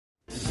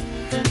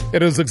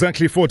It is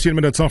exactly 14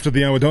 minutes after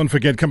the hour. Don't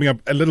forget, coming up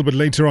a little bit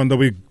later on, that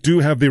we do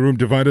have the room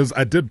dividers.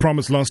 I did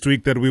promise last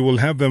week that we will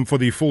have them for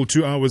the full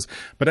 2 hours.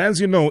 But as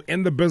you know,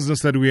 in the business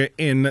that we are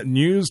in,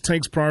 news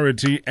takes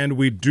priority, and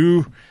we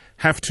do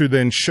have to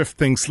then shift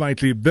things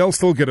slightly. They'll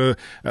still get a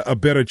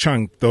better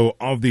chunk, though,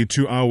 of the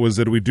 2 hours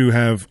that we do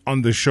have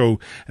on the show.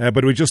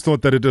 But we just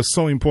thought that it is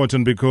so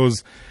important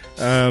because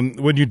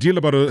when you deal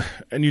about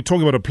and you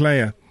talk about a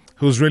player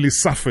who's really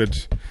suffered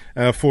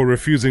for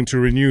refusing to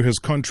renew his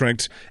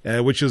contract,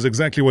 which is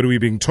exactly what we're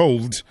being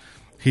told.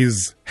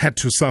 He's had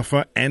to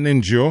suffer and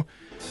endure.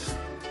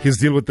 His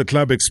deal with the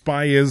club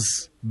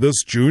expires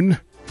this June.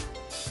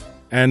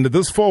 And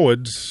this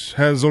forward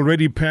has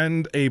already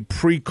penned a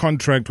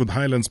pre-contract with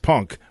Highlands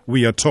Park,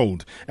 we are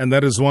told. And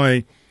that is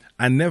why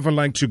I never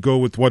like to go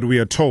with what we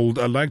are told.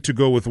 I like to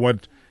go with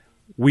what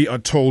we are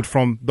told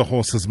from the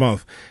horse's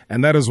mouth.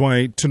 And that is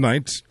why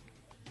tonight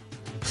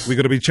we're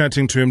going to be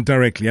chatting to him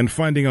directly and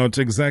finding out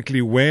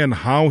exactly where and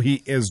how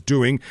he is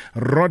doing.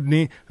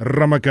 Rodney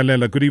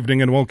Ramagalela, good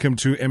evening and welcome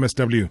to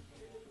MSW.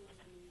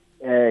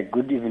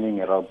 Good evening,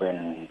 Rob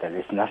and the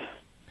listeners.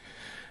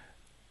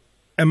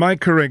 Am I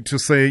correct to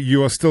say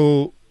you are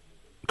still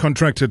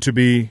contracted to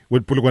be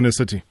with Polokwane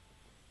City?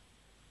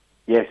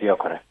 Yes, you are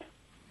correct.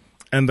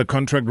 And the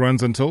contract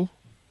runs until?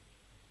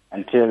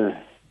 Until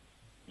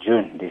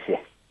June this year.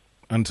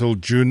 Until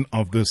June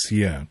of this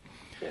year.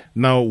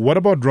 Now, what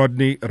about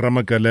Rodney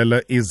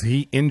Ramagalela? Is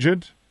he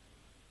injured?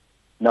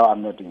 No,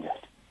 I'm not injured.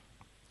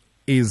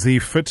 Is he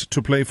fit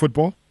to play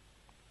football?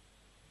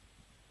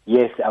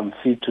 Yes, I'm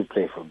fit to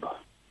play football.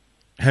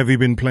 Have you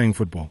been playing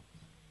football?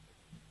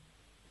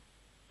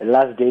 The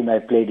last game I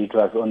played, it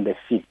was on the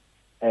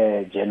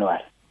 5th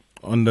January.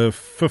 On the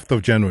 5th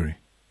of January?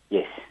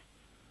 Yes.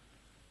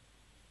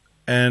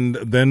 And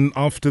then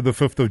after the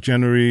 5th of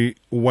January,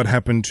 what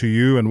happened to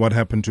you and what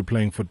happened to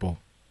playing football?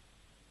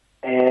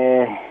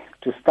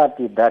 To start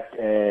with that,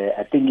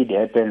 I think it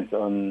happens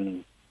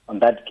on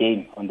that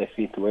game on the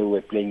 5th where we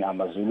were playing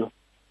Amazulu.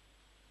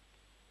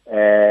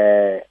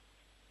 After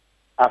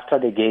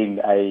the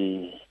game,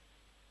 I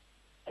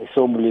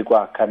saw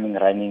Mulikwa coming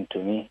running to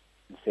me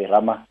and say,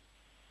 Rama,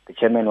 the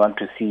chairman wants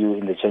to see you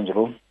in the change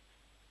room.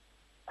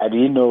 I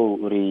didn't know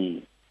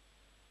really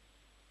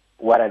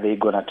what are they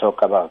going to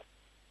talk about.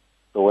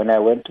 So when I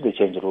went to the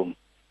change room,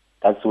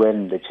 that's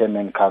when the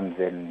chairman comes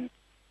and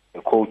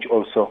the coach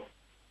also.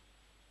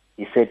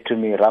 He said to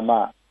me,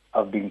 Rama,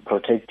 I've been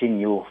protecting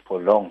you for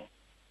long.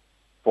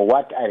 For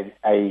what I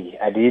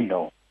didn't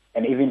know.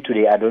 And even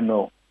today, I don't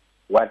know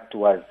what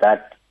was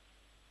that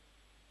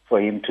for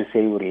him to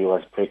say he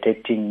was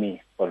protecting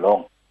me for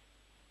long.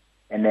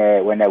 And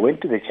when I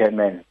went to the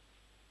chairman,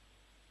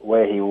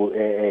 where he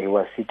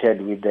was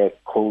seated with the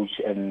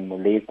coach and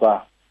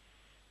Mulekwa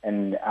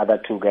and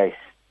other two guys,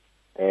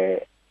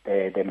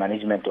 the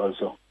management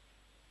also,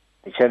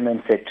 the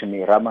chairman said to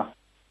me, Rama,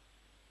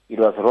 it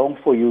was wrong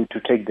for you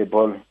to take the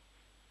ball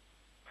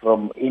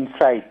from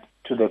inside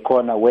to the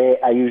corner where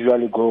I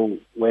usually go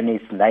when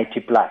it's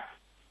 90 plus,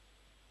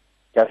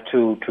 just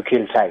to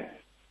kill time.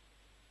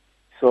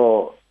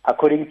 So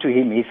according to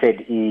him, he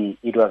said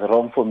it was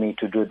wrong for me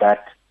to do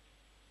that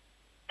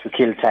to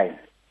kill time.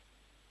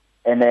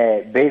 And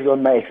based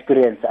on my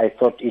experience, I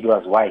thought it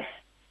was wise.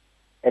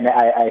 And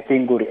I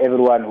think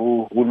everyone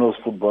who knows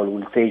football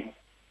will say,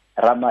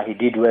 Rama, he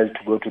did well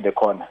to go to the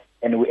corner.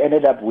 And we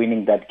ended up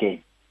winning that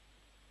game.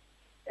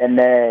 And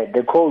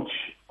the coach,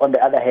 on the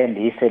other hand,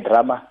 he said,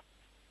 Rama,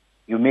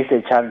 you missed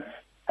a chance.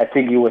 I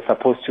think you were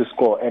supposed to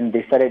score. And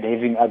they started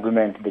having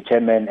argument, the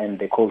chairman and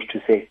the coach,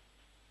 to say,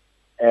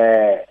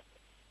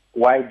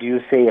 why do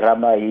you say,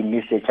 Rama, he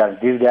missed a chance?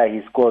 This guy,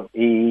 he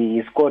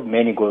scored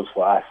many goals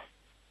for us.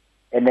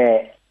 And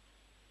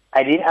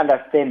I didn't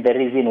understand the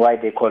reason why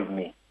they called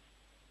me.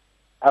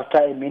 After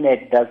a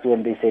minute, that's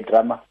when they said,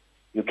 Rama,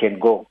 you can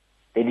go.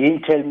 They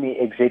didn't tell me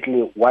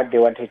exactly what they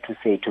wanted to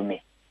say to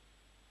me.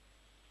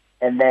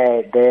 And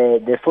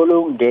the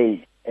following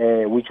day,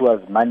 which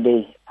was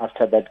Monday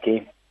after that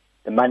game,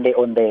 the Monday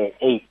on the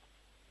 8th,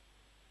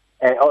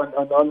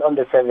 on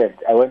the 7th,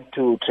 I went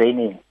to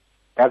training.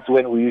 That's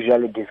when we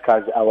usually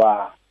discuss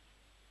our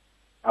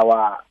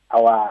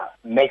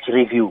match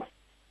review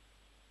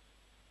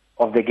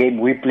of the game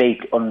we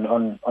played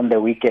on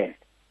the weekend.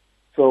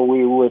 So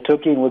we were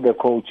talking with the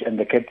coach and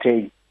the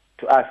captain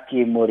to ask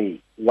him,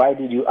 Mori, why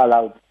did you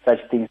allow such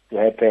things to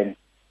happen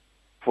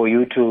for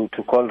you to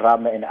call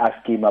Rama and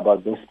ask him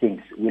about those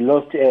things? We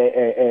lost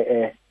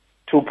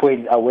 2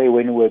 points away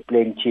when we were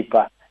playing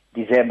cheaper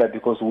December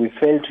because we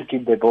failed to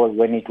keep the ball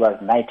when it was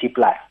 90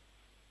 plus.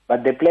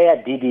 But the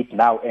player did it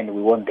now and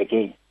we won the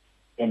game.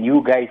 And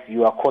you guys,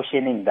 you are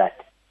cautioning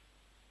that.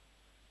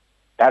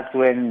 That's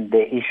when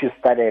the issue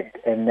started.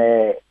 And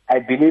I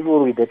believe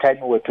with the time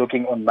we were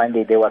talking on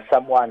Monday, there was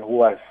someone who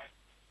was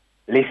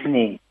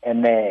listening.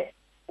 And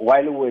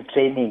while we were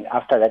training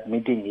after that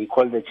meeting, he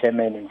called the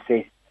chairman and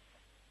said,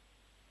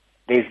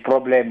 there's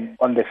problem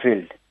on the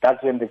field.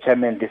 That's when the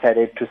chairman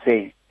decided to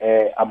say,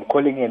 I'm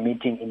calling a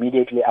meeting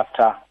immediately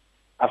after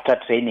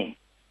training.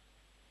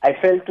 I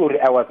felt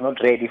I was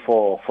not ready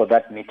for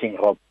that meeting,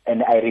 Rob,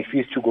 and I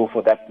refused to go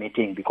for that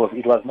meeting because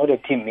it was not a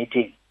team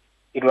meeting.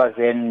 It was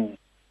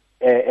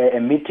a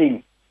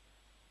meeting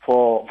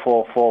for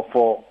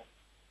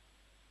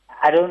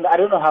I don't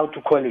know how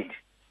to call it,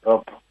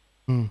 Rob.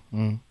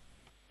 Mm-hmm.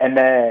 And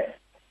the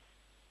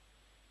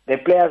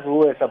players who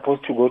were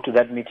supposed to go to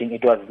that meeting,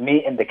 it was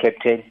me and the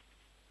captain,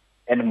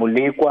 and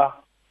Mulekwa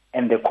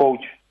and the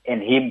coach,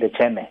 and him, the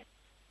chairman.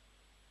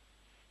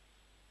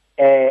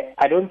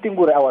 I don't think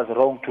I was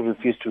wrong to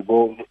refuse to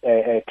go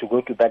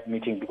to that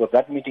meeting, because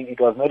that meeting, it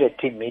was not a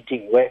team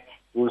meeting where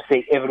we will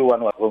say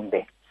everyone was wrong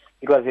there.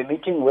 It was a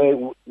meeting where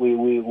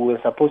we were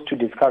supposed to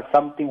discuss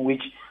something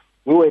which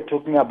we were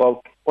talking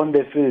about on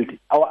the field,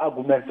 our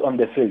arguments on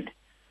the field.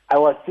 I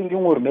was thinking,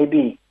 or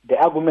maybe the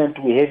argument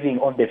we're having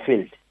on the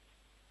field,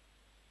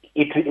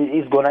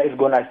 it's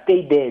gonna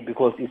stay there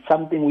because it's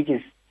something which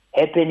is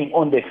happening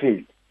on the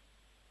field,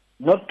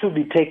 not to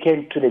be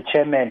taken to the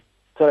chairman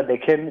so that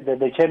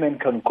the chairman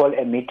can call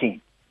a meeting.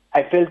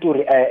 I felt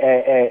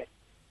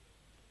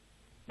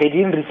they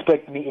didn't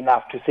respect me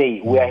enough to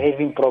say we are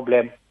having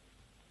problem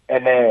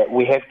and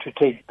we have to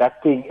take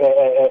that thing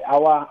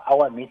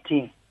our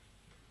meeting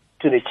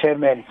to the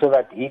chairman so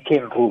that he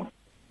can rule.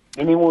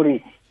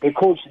 Meaning, the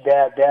coach,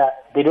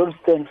 they don't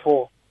stand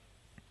for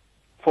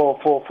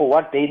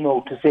what they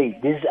know to say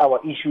this is our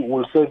issue.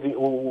 We'll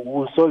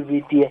solve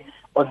it here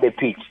on the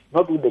pitch,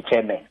 not with the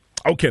chairman.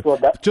 Okay, so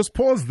just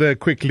pause there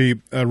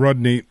quickly,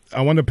 Rodney.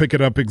 I want to pick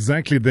it up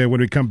exactly there when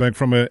we come back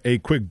from a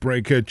quick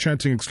break.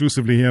 Chatting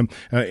exclusively here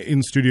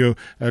in studio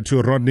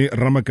to Rodney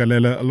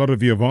Ramagalela. A lot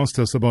of you have asked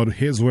us about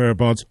his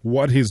whereabouts,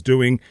 what he's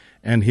doing,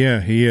 and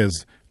here he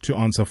is to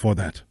answer for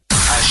that.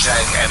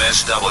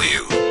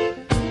 #NSW.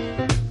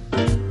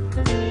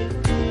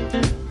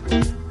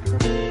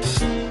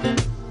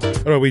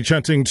 All right, we're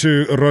chatting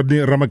to Rodney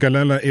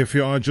Ramagalela. If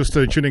you are just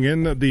tuning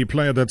in, the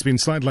player that's been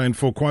sidelined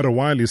for quite a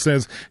while, he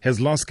says his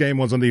last game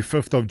was on the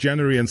 5th of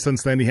January, and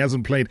since then he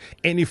hasn't played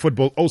any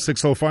football.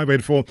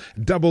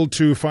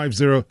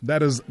 060-584-2250.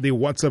 That is the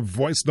WhatsApp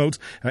voice note.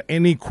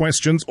 Any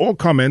questions or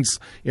comments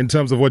in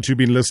terms of what you've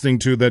been listening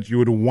to that you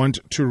would want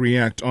to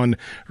react on?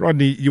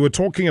 Rodney, you were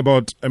talking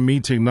about a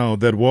meeting now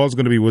that was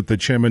going to be with the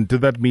chairman.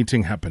 Did that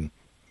meeting happen?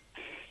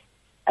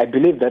 I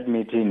believe that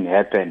meeting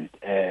happened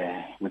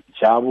with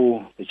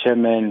Jabu, the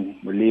chairman,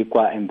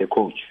 Mulekwa, and the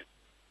coach.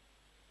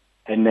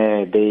 And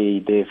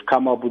they've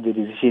come up with the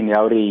decision,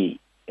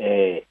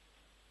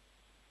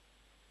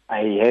 I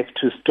have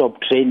to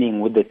stop training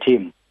with the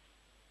team.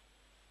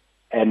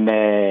 And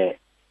I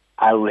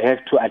will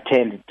have to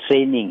attend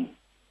training,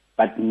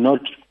 but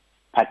not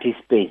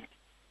participate.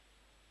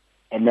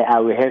 And I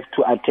will have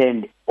to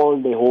attend all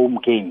the home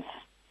games.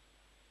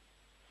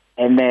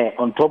 And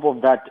on top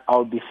of that,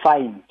 I'll be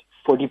fined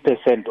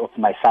 40% of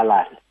my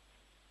salary.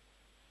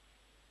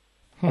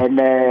 And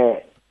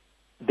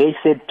they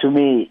said to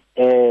me,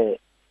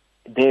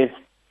 they've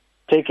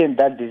taken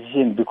that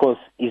decision because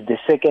it's the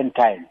second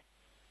time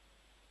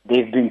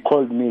they've been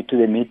called me to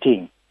the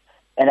meeting.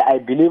 And I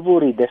believe,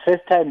 Uri, the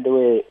first time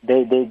they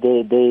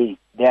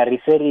are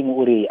referring,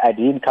 Uri, I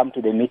didn't come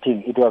to the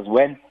meeting. It was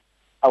when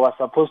I was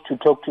supposed to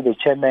talk to the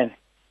chairman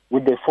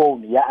with the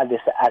phone, the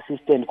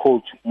assistant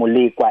coach,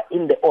 Mulekwa,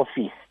 in the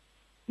office,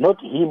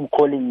 not him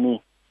calling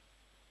me.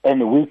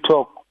 And we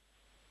talk,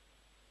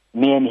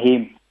 me and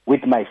him,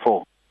 with my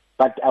phone.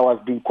 But I was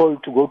being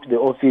called to go to the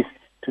office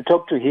to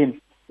talk to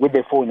him with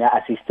the phone,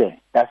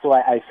 assistant. That's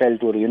why I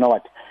felt, you know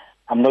what,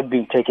 I'm not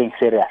being taken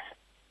serious.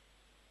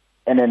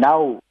 And then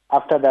now,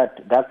 after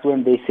that, that's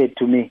when they said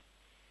to me,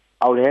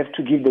 I will have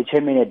to give the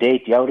chairman a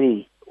date,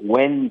 Yauri,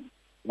 when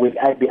will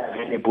I be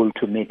available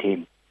to meet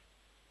him?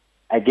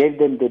 I gave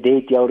them the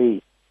date,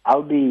 Yauri.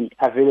 I'll be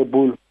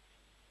available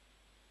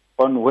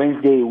on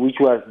Wednesday, which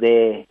was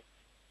the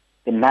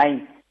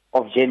 9th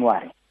of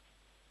January,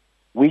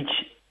 which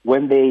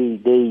when they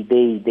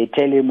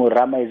tell him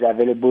Rama is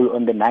available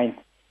on the 9th,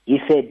 he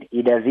said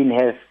he doesn't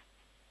have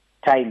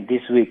time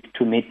this week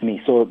to meet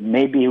me. So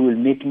maybe he will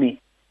meet me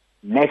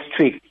next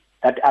week,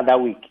 that other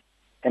week.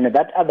 And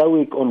that other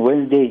week on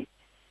Wednesday,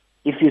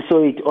 if you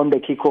saw it on the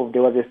kickoff,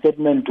 there was a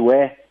statement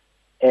where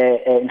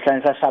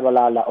Nhlanhla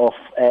Shabalala of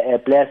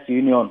Players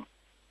Union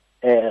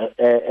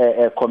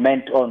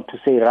comment on to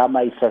say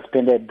Rama is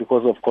suspended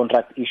because of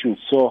contract issues.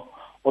 So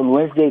on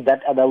Wednesday,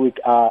 that other week,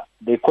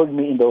 they called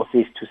me in the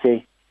office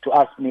to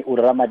ask me,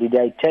 Rama, did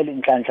I tell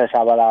Nhlanhla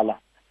Shabalala,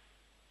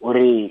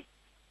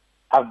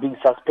 I've been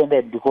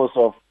suspended because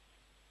of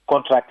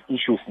contract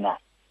issues now.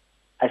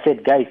 I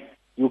said, guys,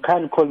 you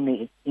can't call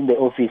me in the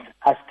office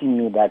asking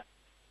me that.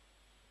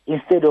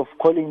 Instead of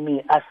calling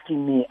me,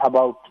 asking me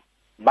about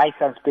my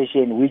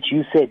suspension, which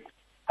you said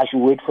I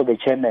should wait for the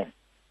chairman.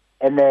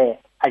 And I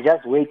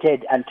just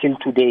waited until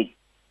today.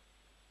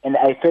 And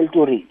I felt,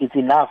 it's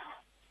enough.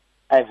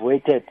 I've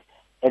waited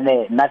and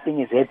nothing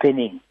is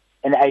happening.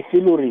 And I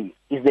feel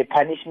is the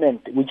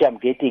punishment which I'm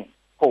getting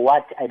for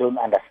what I don't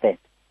understand.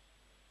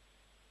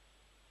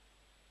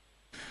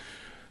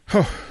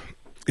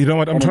 You know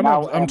what? I'm And trying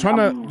now, to. I'm trying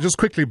to just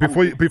quickly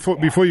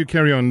before you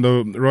carry on,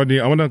 though, Rodney.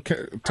 I want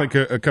to take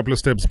a couple of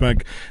steps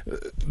back.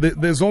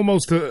 There's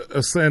almost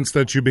a sense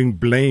that you're being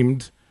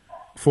blamed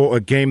for a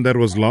game that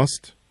was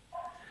lost.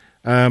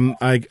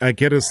 I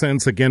get a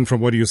sense again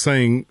from what you're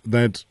saying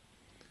that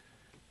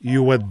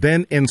you were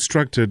then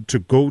instructed to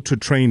go to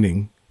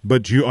training,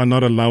 but you are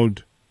not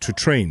allowed to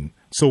train.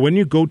 So when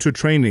you go to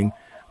training,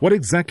 what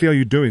exactly are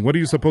you doing? What are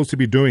you supposed to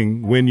be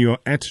doing when you're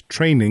at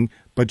training,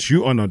 but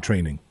you are not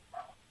training?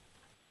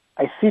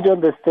 I sit on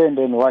the stand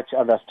and watch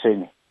others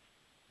training.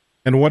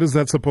 And what is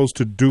that supposed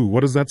to do?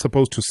 What is that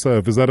supposed to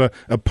serve? Is that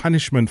a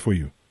punishment for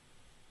you?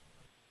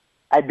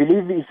 I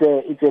believe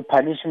it's a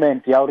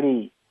punishment,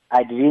 Yauri.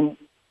 I didn't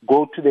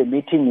go to the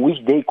meeting which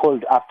they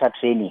called after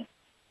training.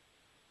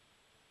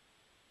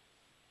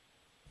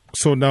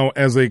 So now,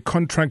 as a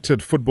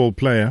contracted football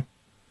player,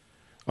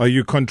 are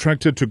you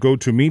contracted to go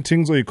to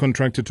meetings or are you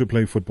contracted to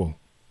play football?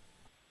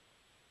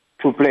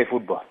 To play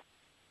football.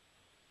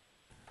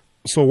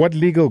 So what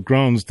legal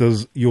grounds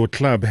does your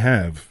club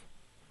have,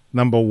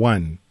 number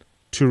one,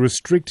 to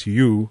restrict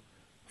you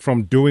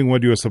from doing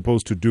what you're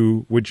supposed to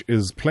do, which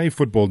is play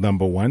football,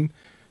 number one?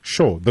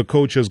 Sure, the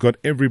coach has got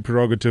every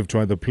prerogative to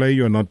either play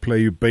you or not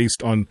play you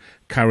based on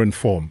current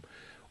form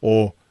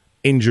or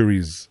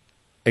injuries,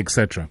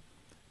 etc.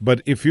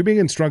 But if you're being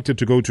instructed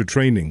to go to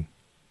training,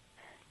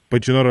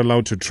 but you're not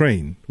allowed to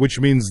train,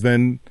 which means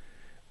then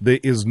there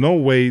is no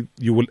way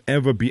you will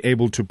ever be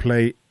able to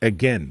play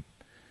again,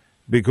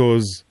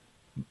 because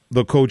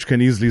the coach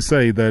can easily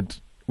say that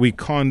we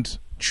can't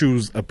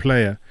choose a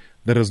player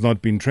that has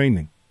not been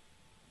training.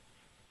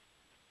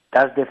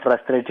 That's the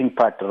frustrating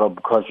part, Rob,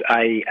 because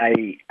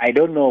I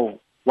don't know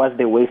what's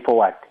the way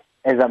forward,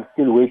 as I'm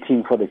still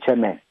waiting for the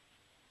chairman.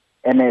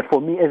 And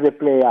for me as a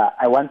player,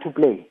 I want to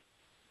play.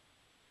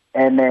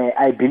 And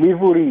I believe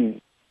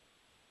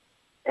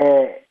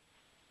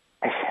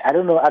I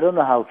don't know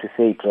how to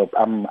say it, Rob.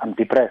 I'm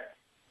depressed.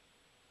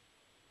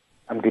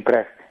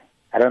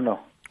 I don't know.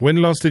 When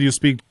last did you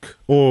speak,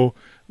 or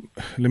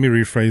let me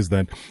rephrase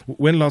that.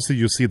 When last did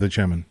you see the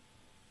chairman?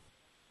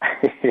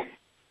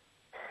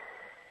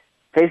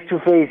 Face to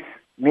face,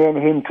 me and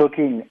him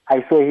talking.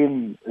 I saw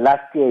him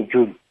last year,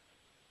 June.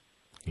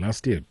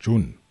 Last year,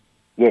 June?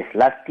 Yes,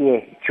 last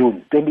year,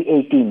 June,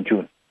 2018,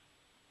 June.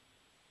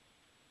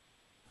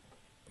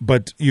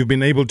 But you've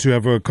been able to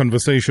have a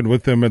conversation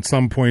with him at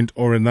some point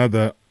or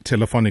another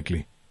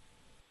telephonically?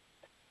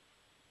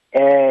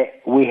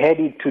 We had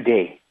it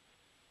today.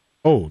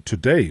 Oh,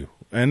 today?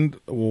 And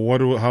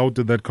how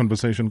did that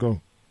conversation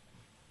go?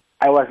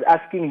 I was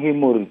asking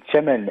him,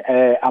 Chairman,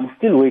 I'm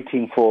still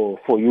waiting for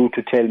you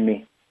to tell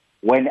me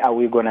when are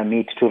we going to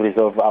meet to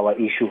resolve our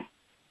issue.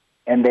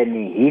 And then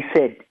he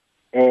said,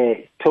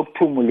 talk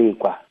to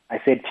Mulikwa. I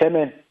said,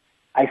 Chairman,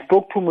 I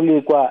spoke to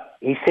Mulikwa.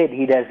 He said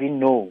he doesn't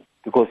know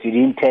because you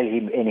didn't tell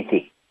him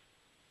anything.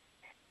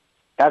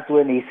 That's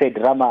when he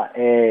said, Rama,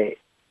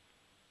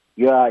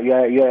 you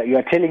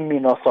are telling me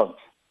no songs.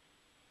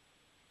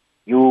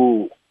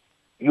 You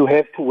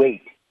have to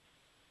wait.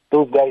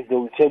 Those guys, they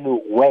will tell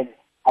you when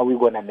are we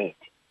going to meet.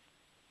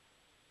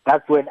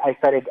 That's when I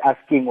started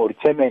asking,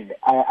 Chairman,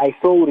 I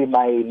saw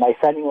my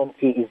signing on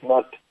fee is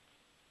not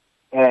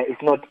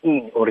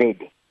in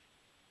already.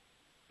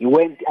 He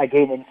went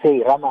again and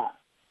say, Rama,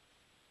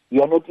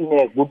 you are not in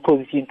a good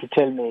position to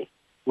tell me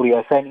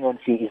your signing on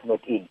fee is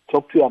not in.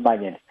 Talk to your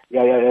manager.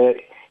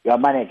 Your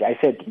manager. I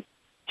said,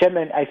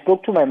 Chairman, I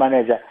spoke to my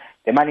manager.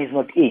 The money is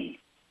not in.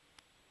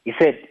 He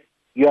said,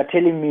 you are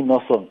telling me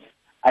no songs.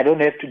 I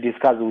don't have to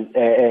discuss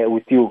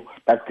with you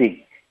that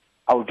thing.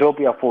 I'll drop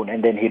your phone.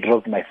 And then he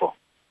dropped my phone.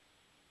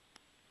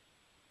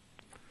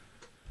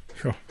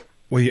 Sure.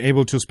 Were you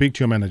able to speak to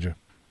your manager?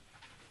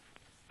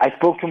 I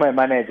spoke to my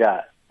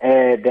manager.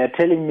 They're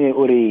telling me,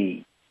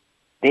 Uri,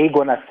 they're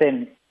going to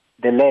send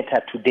the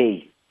letter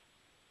today.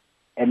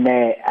 And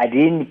I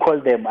didn't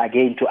call them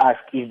again to ask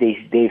if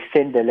they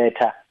sent the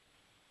letter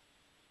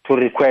to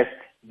request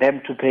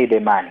them to pay the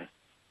money.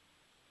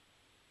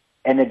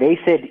 And they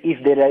said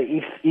if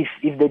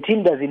the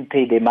team doesn't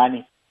pay the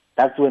money,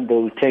 that's when they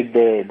will take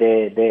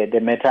the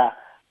matter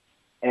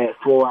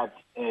forward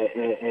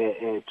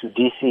to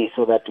DC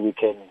so that we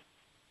can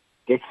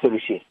get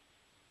solution.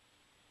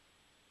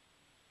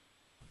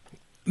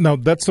 Now,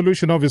 that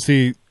solution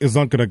obviously is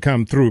not going to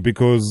come through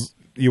because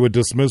you were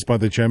dismissed by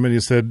the chairman. You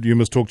said you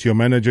must talk to your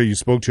manager. You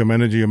spoke to your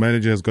manager. Your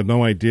manager has got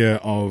no idea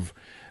of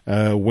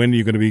when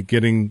you're going to be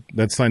getting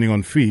that signing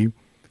on fee.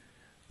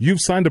 You've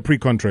signed a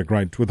pre-contract,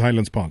 right, with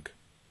Highlands Park?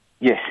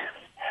 Yes.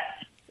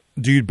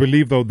 Do you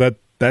believe, though, that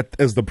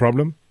is the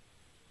problem?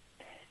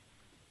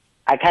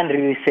 I can't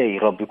really say,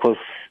 Rob, because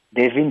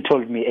they haven't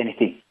told me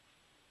anything.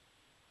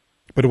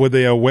 But were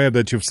they aware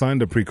that you've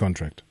signed a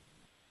pre-contract?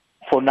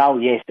 For now,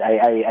 yes,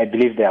 I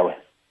believe they are aware.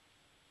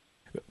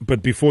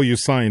 But before you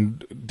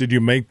signed, did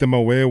you make them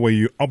aware? Were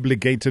you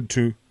obligated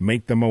to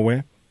make them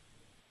aware?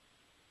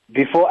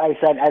 Before I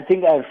signed, I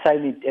think I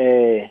signed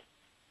it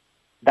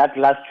that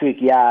last week,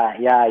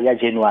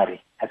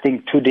 January. I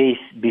think 2 days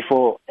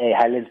before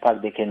Highlands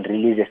Park, they can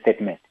release a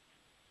statement.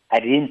 I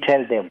didn't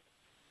tell them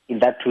in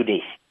that 2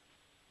 days.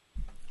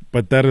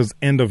 But that is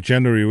end of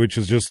January, which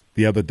is just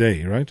the other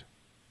day, right?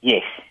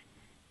 Yes.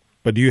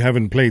 But you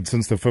haven't played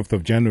since the 5th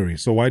of January.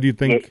 So why do you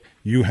think Yes.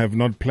 you have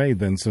not played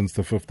then since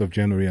the 5th of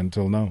January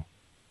until now?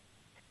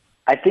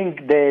 I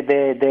think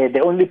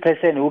the only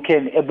person who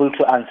can able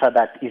to answer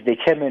that is the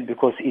chairman,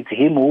 because it's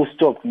him who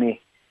stopped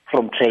me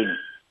from training.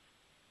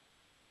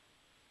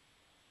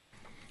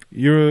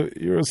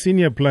 You're a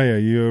senior player.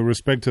 You're a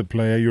respected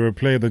player. You're a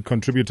player that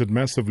contributed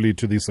massively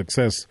to the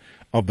success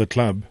of the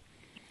club.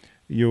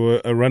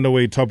 You're a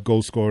runaway top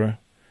goal scorer.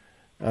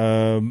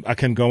 I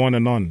can go on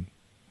and on.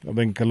 I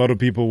think a lot of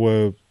people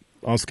were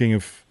asking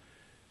if,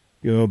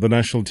 the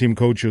national team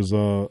coaches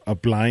are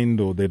blind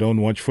or they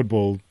don't watch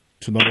football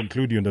to not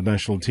include you in the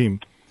national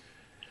team.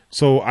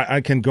 So I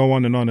can go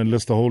on and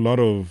list a whole lot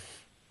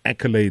of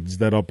accolades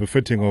that are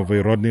befitting of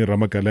a Rodney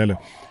Ramagalela.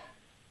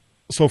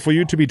 So for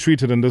you to be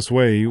treated in this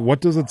way,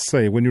 what does it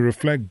say when you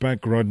reflect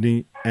back,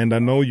 Rodney? And I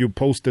know you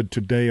posted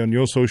today on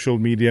your social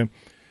media,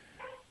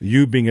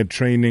 you being at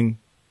training,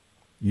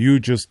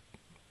 you just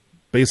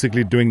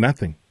basically doing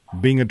nothing,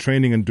 being at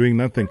training and doing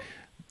nothing.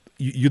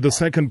 You're the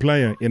second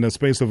player in a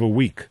space of a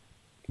week.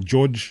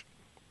 George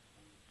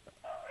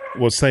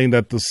was saying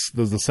that there's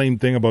the same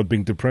thing about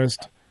being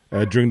depressed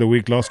during the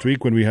week last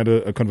week when we had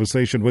a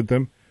conversation with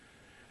them.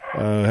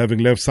 Having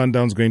left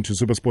Sundowns, going to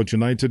SuperSport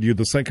United, you're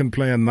the second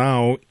player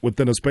now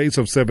within a space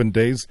of 7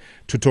 days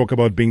to talk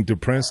about being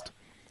depressed.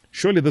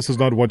 Surely this is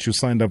not what you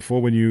signed up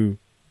for when you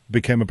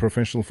became a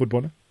professional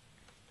footballer?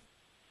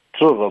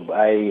 True, Rob.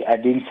 I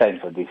didn't sign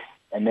for this.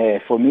 And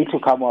for me to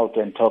come out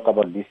and talk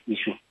about this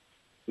issue,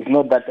 it's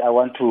not that I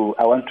want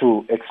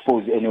to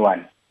expose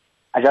anyone.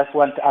 I just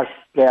want us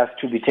players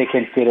to be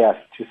taken serious,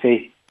 to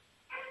say,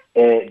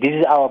 this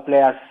is our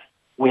players,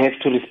 we have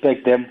to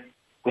respect them,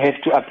 we have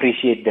to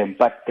appreciate them.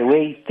 But the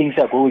way things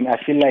are going,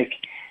 I feel like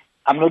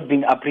I'm not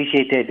being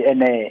appreciated.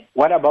 And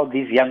what about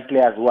these young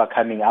players who are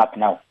coming up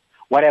now?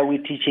 What are we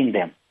teaching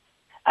them?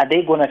 Are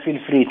they going to feel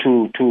free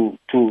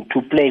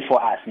to play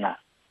for us now?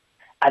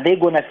 Are they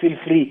going to feel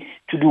free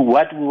to do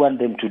what we want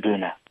them to do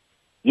now?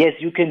 Yes,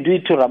 you can do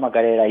it to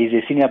Ramagalela. He's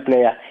a senior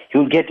player.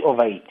 He'll get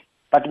over it.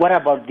 But what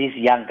about these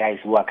young guys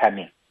who are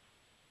coming?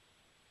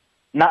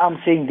 Now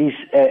I'm saying this,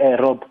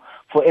 Rob,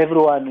 for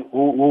everyone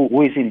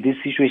who is in this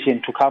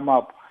situation to come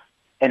up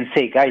and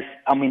say, guys,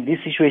 I'm in this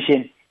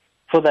situation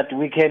so that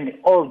we can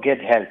all get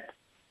help.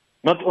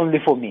 Not only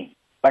for me,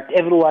 but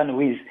everyone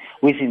who is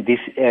in this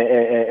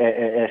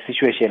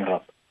situation,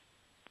 Rob.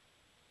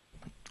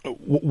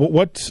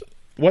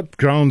 What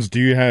grounds do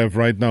you have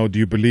right now, do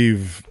you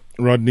believe,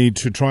 Rodney,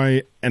 to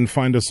try and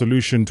find a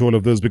solution to all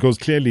of this? Because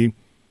clearly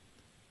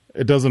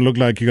it doesn't look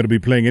like you're going to be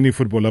playing any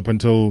football up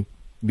until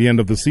the end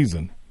of the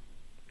season.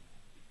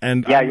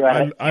 And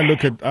yeah, I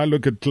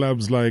look at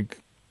clubs like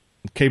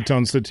Cape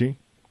Town City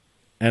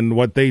and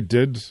what they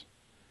did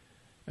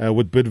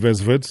with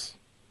Bidvest Wits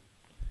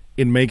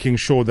in making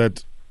sure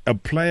that a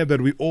player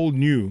that we all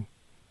knew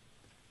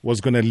was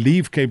going to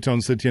leave Cape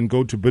Town City and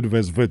go to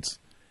Bidvest Wits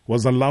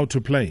was allowed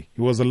to play.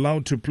 He was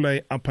allowed to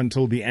play up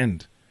until the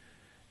end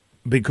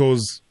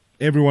because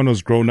everyone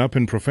was grown up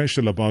and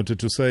professional about it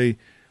to say,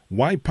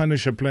 why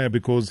punish a player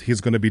because he's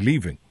going to be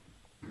leaving?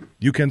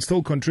 You can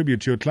still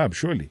contribute to your club,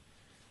 surely.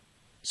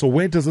 So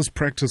where does this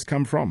practice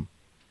come from?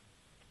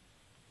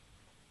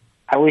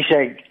 I wish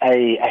I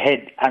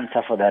had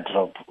answer for that,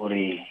 Rob.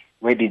 Uri,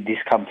 where did this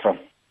come from?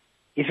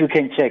 If you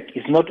can check,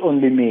 it's not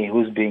only me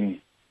who's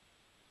being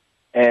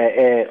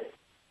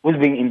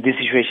in this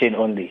situation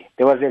only.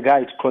 There was a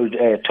guy called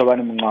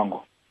Tobani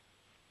Mungango.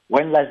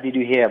 When last did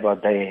you hear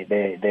about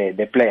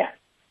the player?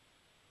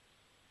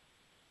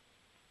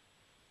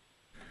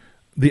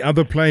 The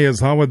other players,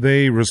 how are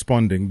they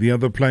responding? The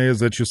other players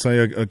that you say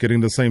are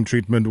getting the same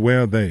treatment,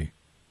 where are they?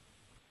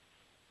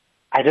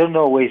 I don't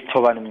know where is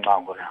Tobani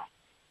Mungango now.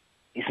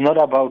 It's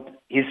not about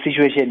his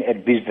situation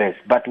at Bidvest,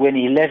 but when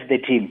he left the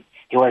team,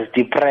 he was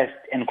depressed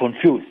and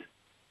confused.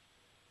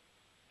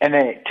 And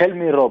tell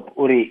me, Rob,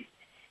 Uri,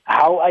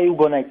 how are you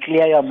going to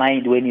clear your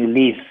mind when you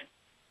live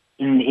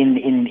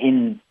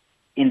in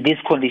this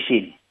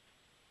condition,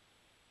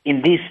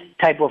 in this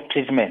type of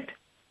treatment?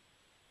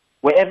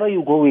 Wherever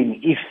you're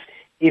going, if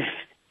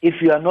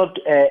you are not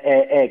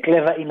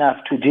clever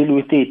enough to deal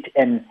with it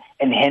and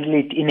handle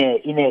it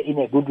in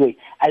a good way,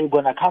 are you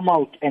going to come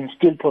out and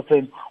still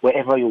perform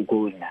wherever you're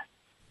going now?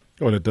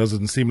 Well, it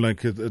doesn't seem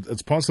like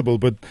it's possible,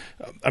 but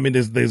I mean,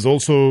 there's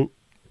also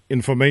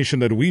information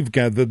that we've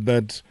gathered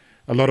that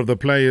a lot of the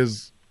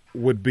players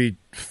would be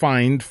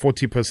fined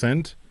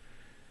 40%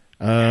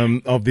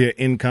 of their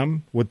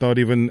income without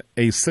even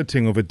a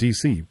sitting of a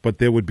DC, but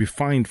they would be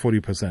fined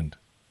 40%.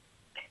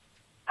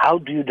 How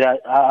do you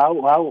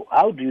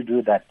how do you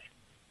do that?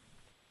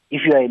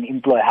 If you are an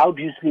employer, how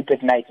do you sleep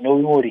at night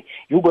knowing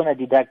you're going to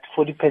deduct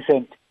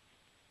 40%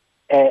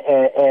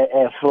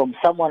 from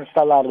someone's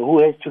salary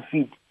who has to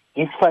feed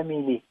his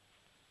family,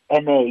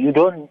 and you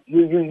don't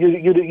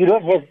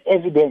have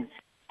evidence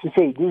to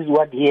say this is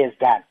what he has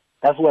done.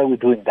 That's why we're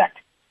doing that.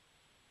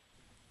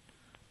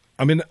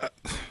 I mean,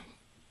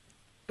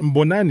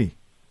 Mbonani,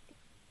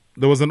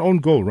 There was an own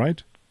goal,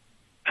 right?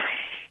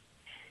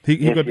 He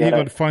Yes,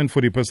 got fined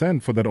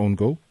 40% for that own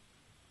goal.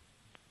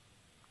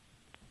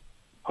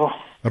 Oh,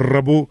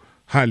 Rabu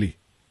Hali.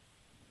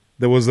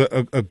 There was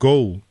a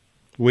goal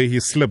where he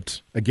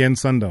slipped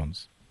against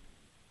Sundowns.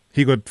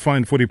 He got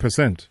fined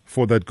 40%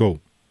 for that goal.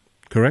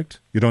 Correct?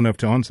 You don't have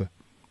to answer.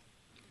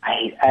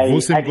 I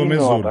didn't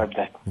know about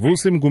that.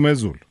 Vusim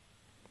Gumezul.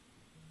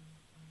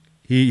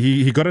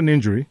 He got an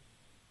injury.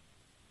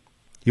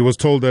 He was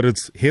told that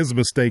it's his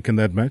mistake in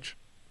that match.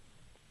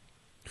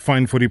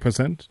 Fined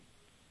 40%.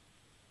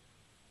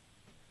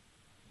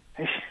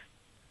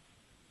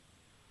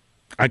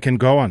 I can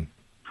go on.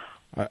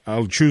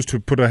 I'll choose to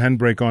put a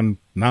handbrake on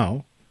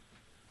now.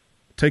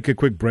 Take a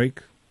quick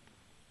break,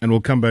 and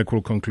we'll come back.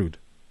 We'll conclude.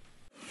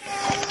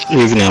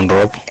 Evening,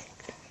 Rob.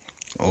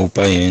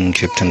 Opa in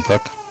Captain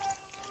Park.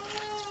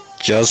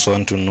 Just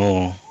want to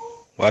know,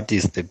 what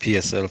is the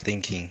PSL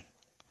thinking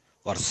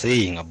or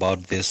saying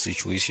about these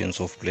situations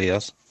of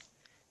players?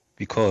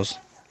 Because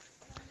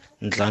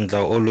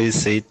Ndlandla always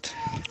said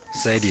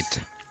it.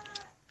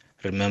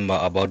 Remember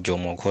about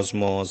Jomo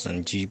Cosmos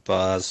and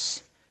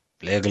Jeepers,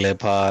 Black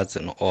Leopards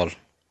and all.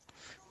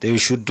 They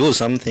should do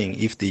something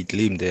if they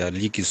claim their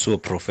league is so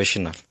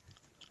professional.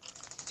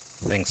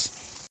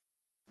 Thanks.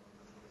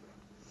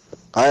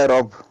 Hi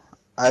Rob,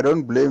 I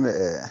don't blame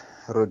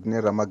Rodney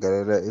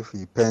Ramagalela if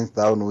he pens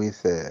down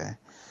with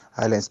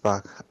Highlands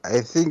Park.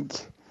 I think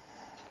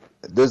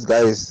those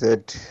guys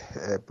at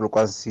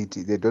Polokwane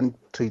City, they don't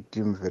treat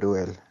him very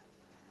well.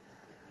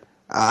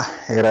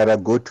 He'd rather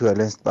go to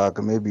Highlands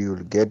Park, maybe you'll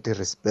get the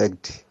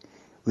respect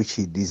which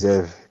he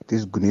deserves.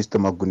 This Gunisto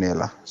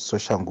Magunela,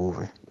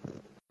 Soshanguve.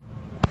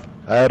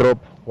 Hi Rob,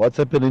 what's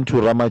happening to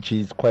Ramachi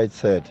is quite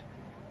sad.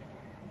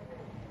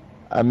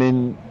 I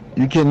mean,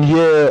 you can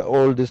hear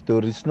all the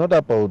stories. It's not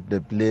about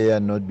the player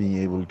not being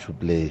able to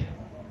play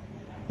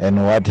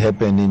and what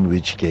happened in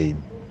which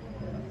game.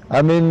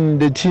 I mean,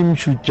 the team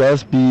should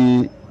just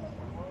be...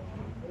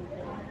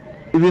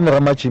 Even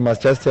Ramachi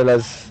must just tell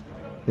us,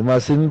 he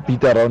mustn't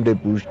beat around the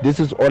bush. This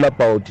is all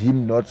about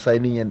him not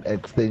signing an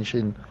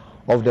extension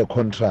of the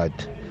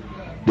contract.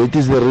 That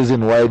is the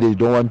reason why they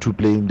don't want to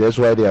play him. That's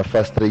why they are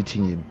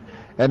frustrating him.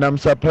 And I'm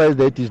surprised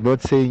that he's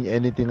not saying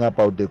anything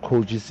about the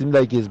coach. It seems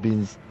like he's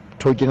been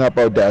talking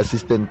about the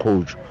assistant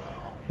coach.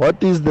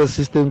 What is the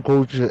assistant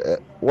coach?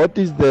 How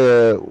is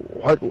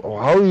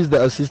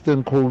the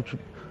assistant coach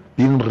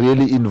being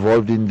really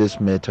involved in this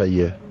matter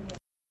here?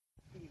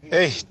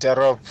 Hey,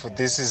 Tarop,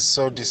 this is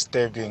so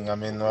disturbing. I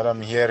mean, what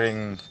I'm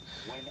hearing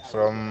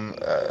from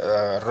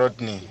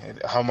Rodney,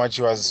 how much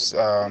he was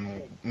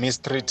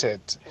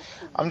mistreated.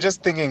 I'm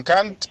just thinking,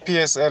 can't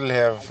PSL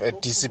have a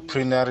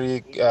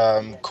disciplinary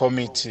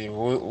committee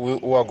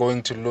who are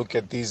going to look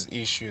at these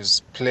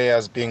issues,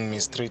 players being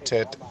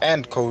mistreated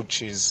and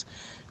coaches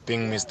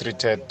being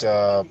mistreated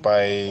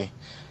by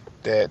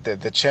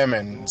the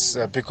chairmen,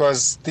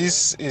 because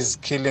this is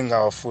killing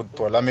our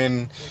football. I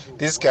mean,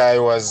 this guy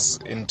was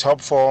in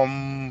top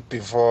form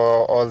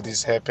before all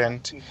this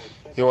happened.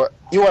 He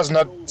was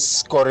not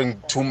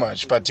scoring too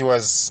much, but he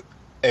was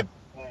a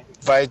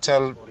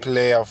vital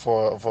player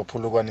for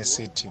Polokwane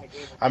City.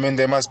 I mean,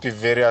 they must be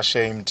very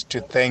ashamed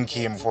to thank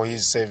him for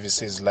his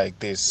services like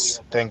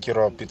this. Thank you,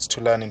 Rob. It's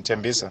Tulan in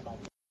Tembisa.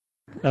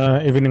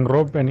 Evening,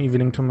 Rob, and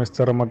evening to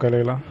Mr.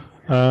 Ramagalela.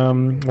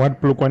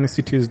 What Polokwane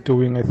City is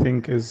doing, I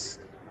think, is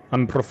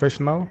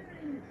unprofessional,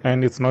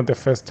 and it's not the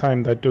first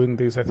time they're doing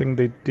this. I think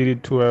they did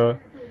it to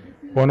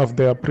one of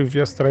their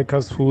previous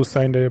strikers who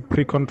signed a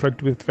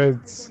pre-contract with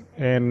Feds,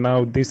 and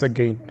now this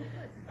again.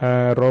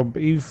 Rob,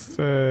 if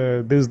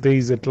these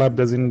days a club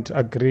doesn't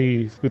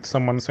agree with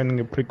someone signing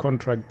a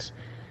pre-contract,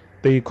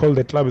 they call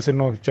the club and say,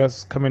 no,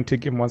 just come and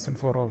take him once and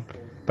for all.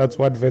 That's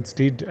what Vets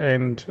did,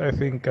 and I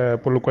think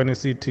Polokwane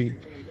City,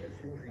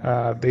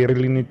 they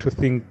really need to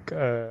think...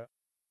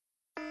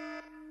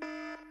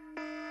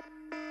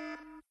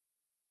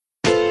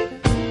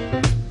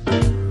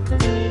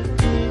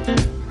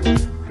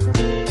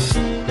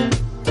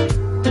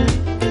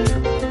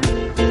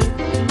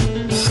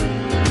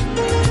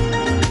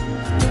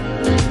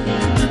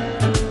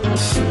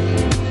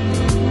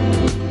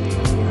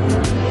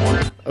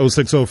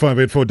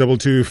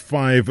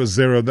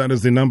 0605842250. That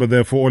is the number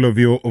there for all of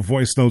your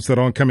voice notes that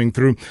are coming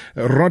through.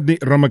 Rodney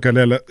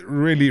Ramagalela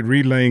really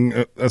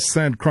relaying a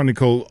sad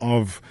chronicle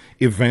of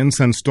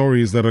events and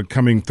stories that are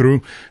coming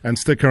through. And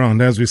stick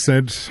around. As we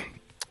said,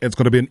 it's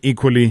going to be an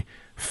equally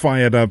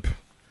fired up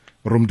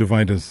room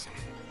dividers.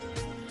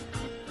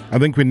 I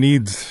think we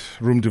need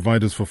room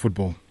dividers for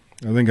football.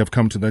 I think I've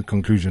come to that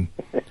conclusion.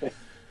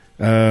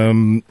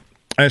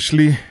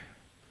 Ashley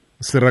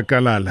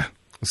Sirakalala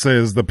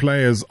says the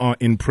players are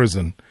in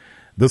prison.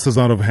 This is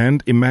out of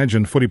hand.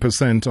 Imagine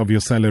 40% of your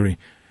salary.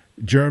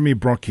 Jeremy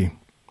Brocky,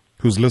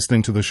 who's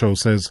listening to the show,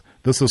 says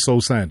this is so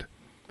sad.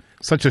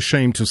 Such a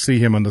shame to see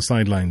him on the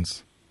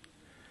sidelines.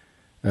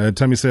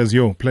 Tammy says,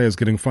 players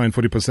getting fined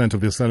 40%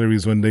 of their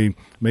salaries when they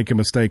make a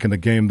mistake in a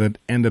game that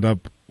ended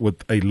up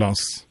with a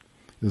loss.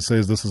 He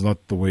says this is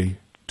not the way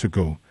to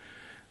go.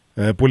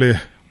 Pule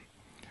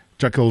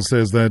Chuckle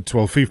says that,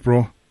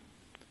 FIFPro,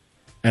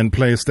 and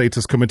Player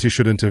Status Committee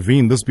should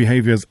intervene. This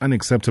behavior is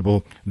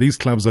unacceptable. These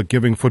clubs are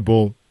giving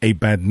football a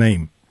bad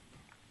name.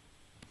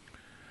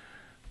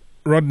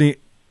 Rodney,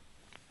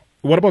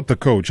 what about the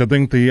coach? I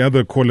think the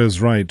other caller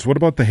is right. What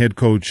about the head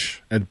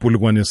coach at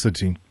Polokwane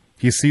City?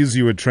 He sees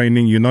you at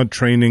training, you're not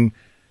training.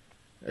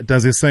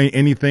 Does he say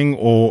anything,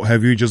 or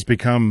have you just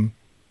become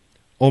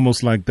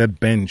almost like that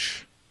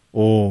bench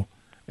or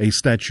a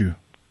statue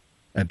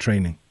at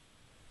training?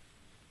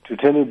 To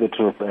tell you the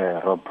truth,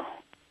 Rob,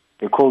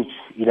 the coach,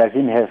 he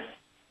doesn't have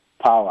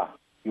power.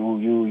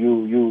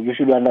 You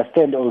should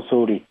understand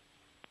also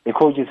the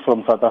coach is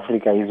from South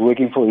Africa. He's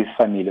working for his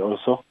family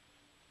also.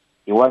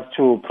 He wants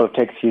to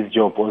protect his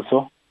job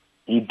also.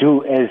 He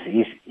do as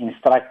he's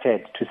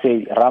instructed to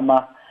say,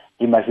 Rama,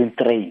 he mustn't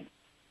train.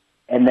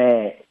 And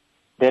the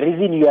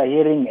reason you are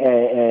hearing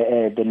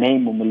the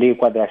name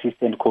Mulekwa, the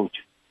assistant coach,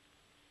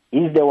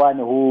 he's the one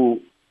whom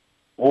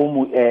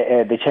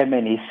the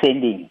chairman is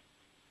sending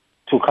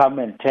to come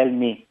and tell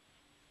me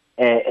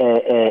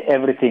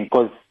everything.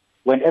 Because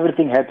when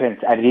everything happens,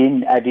 I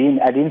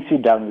didn't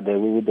sit down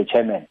with the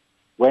chairman.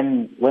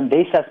 When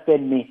they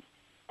suspend me,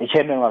 the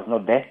chairman was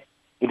not there.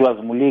 It was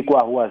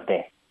Mulekwa who was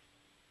there.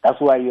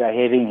 That's why you are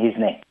hearing his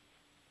name.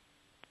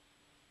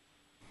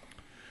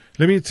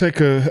 Let me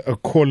take a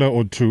caller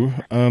or two.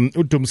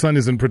 Tumsani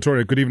is in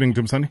Pretoria. Good evening,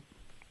 Tumsani.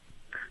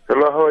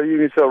 Hello, how are you,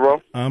 Mr.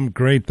 Rob? I'm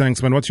great,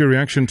 thanks, man. What's your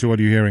reaction to what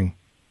you're hearing?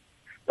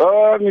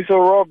 Mr.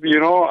 Rob,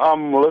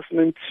 I'm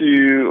listening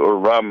to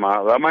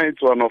Rama. Rama is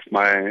one of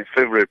my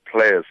favorite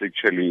players,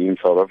 actually, in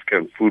South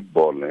African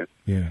football.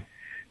 Yeah.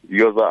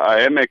 Because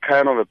I am a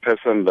kind of a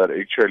person that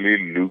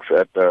actually looks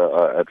at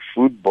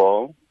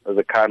football as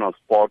a kind of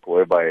sport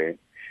whereby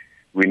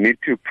we need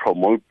to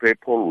promote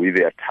people with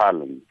their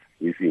talent,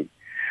 you see.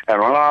 And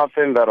one other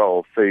thing that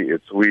I'll say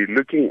is we're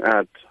looking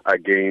at,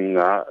 again,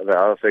 the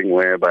other thing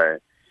whereby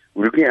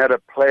we're looking at a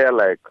player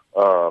like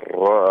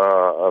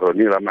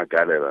Rodney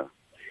Ramagalela.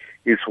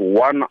 He's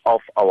one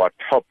of our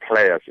top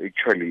players,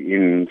 actually,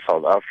 in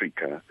South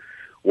Africa,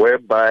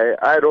 whereby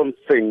I don't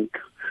think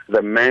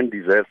the man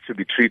deserves to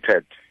be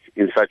treated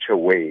in such a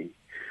way.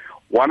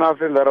 One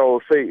other thing that I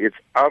will say is,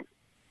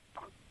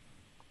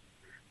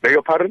 beg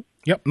your pardon?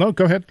 Yep, no,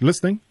 go ahead,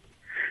 listening.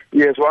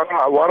 Yes,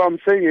 what I'm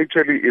saying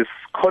actually is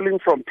calling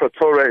from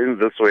Pretoria in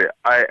this way.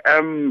 I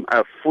am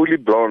a fully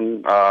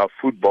blown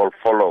football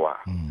follower.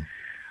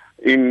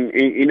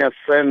 In a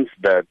sense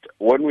that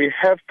when we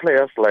have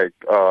players like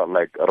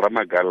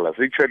Ramagalela,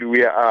 actually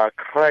we are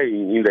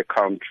crying in the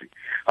country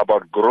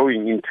about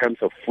growing in terms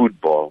of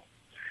football,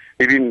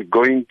 even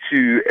going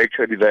to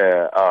actually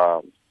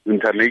the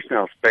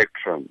international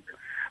spectrum.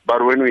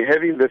 But when we're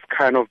having this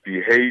kind of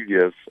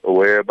behaviors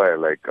whereby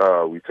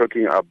we're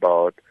talking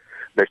about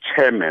the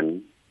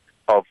chairman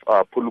of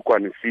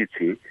Polokwane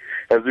City,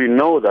 as we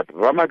know that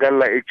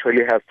Ramagalela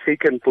actually has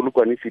taken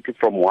Polokwane City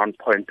from one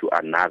point to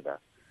another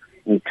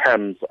in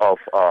terms of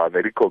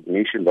the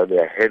recognition that they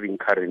are having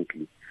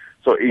currently.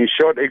 So in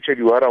short,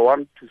 actually, what I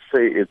want to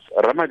say is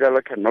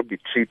Ramagalela cannot be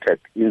treated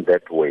in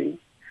that way.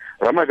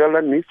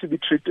 Ramagalela needs to be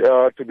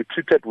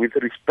treated with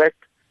respect,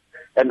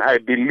 and I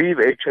believe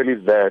actually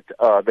that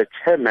the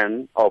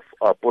chairman of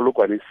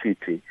Polokwane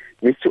City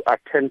needs to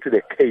attend to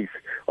the case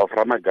of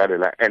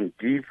Ramagalela and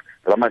give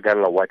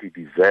Ramagalela what he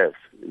deserves.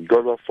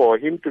 Because for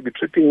him to be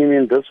treating him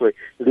in this way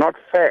is not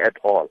fair at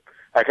all.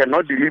 I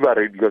cannot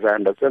deliberate because I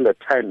understand the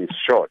time is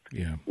short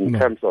in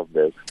terms of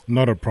this.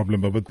 Not a problem,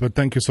 but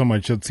thank you so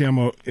much.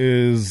 Tsiamo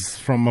is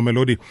from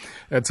Mamelodi.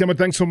 Tsiamo,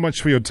 thanks so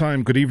much for your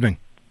time. Good evening.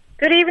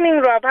 Good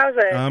evening, Rob. How's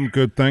it? I'm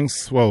good,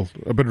 thanks. Well,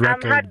 a bit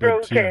rattled. I'm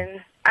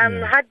heartbroken.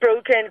 I'm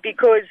heartbroken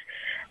because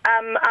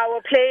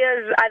our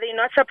players, are they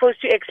not supposed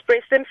to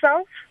express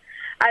themselves?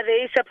 Are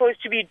they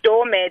supposed to be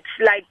doormats?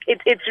 Like,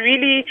 it's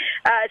really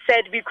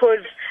sad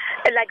because,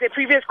 like the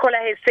previous caller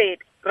has said,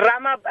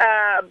 Rama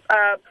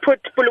put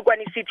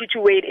Polokwane City to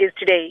where it is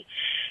today.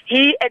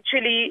 He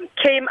actually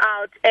came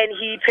out and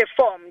he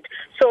performed.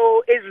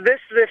 So is this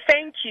the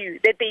thank you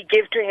that they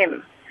give to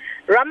him?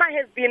 Rama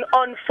has been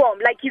on form,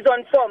 like he's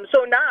on form.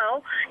 So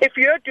now, if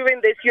you're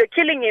doing this, you're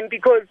killing him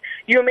because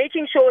you're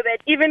making sure that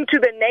even to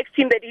the next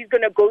team that he's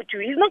going to go to,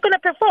 he's not going to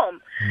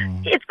perform.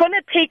 It's going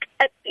to take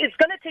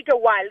a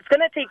while. It's going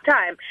to take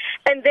time.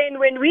 And then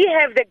when we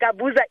have the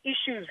Gabuza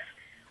issues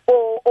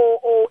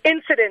or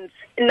incidents,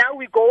 now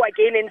we go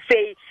again and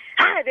say,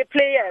 the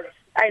players.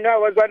 I know I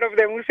was one of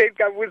them who said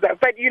Gabuza,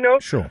 but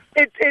sure.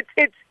 It's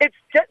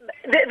just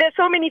there's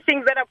so many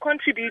things that are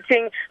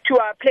contributing to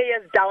our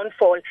players'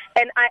 downfall,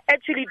 and I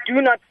actually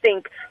do not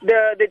think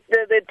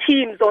the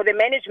teams or the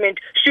management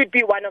should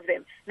be one of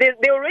them.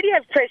 They already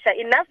have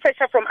enough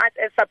pressure from us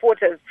as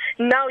supporters.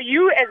 Now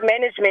you as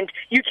management,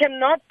 you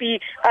cannot be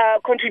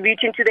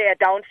contributing to their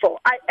downfall.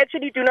 I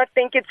actually do not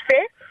think it's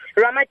fair.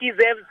 Rama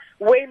deserves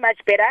way much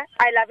better.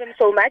 I love him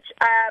so much.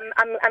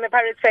 I'm a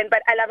Pirates fan,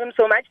 but I love him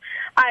so much.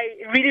 I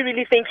really,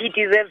 really think he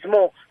deserves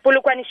more.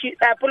 Polokwane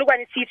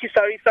City,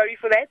 sorry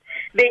for that.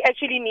 They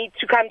actually need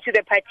to come to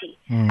the party.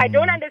 I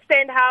don't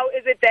understand how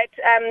is it that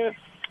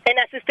an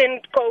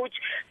assistant coach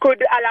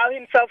could allow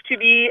himself to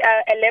be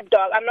a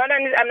lapdog. I'm not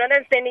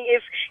understanding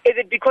is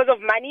it because of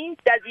money?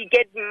 Does he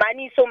get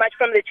money so much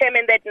from the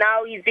chairman that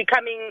now he's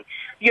becoming,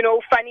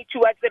 funny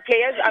towards the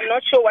players? I'm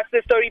not sure what's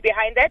the story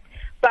behind that,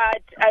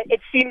 but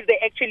it seems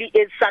there actually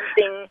is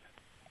something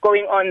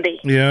going on there.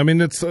 Yeah, I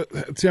mean it's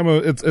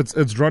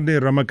Rodney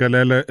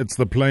Ramagalela, it's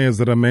the players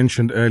that I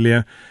mentioned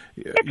earlier.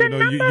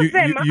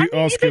 You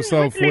ask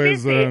yourself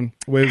where's Vusim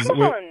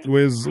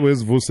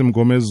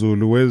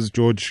Gomezulu, where's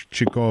George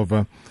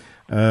Chikova,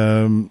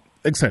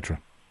 etc.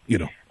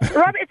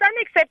 Rob, it's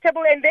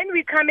unacceptable, and then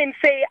we come and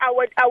say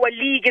our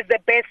league is the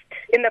best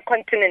in the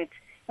continent.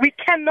 We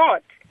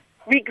cannot.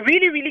 We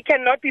really, really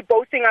cannot be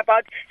boasting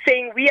about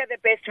saying we are the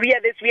best, we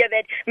are this, we are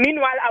that.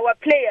 Meanwhile, our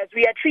players,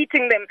 we are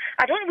treating them.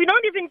 We're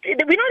not even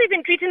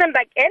treating them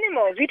like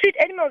animals. We treat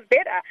animals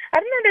better. I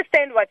don't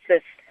understand what's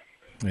this.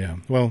 Yeah,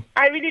 well,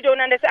 I really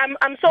don't understand.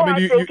 I'm so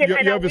heartbroken,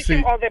 and I wish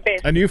him all the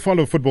best. And you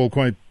follow football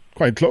quite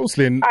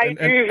closely,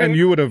 and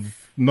you would have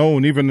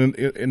known, even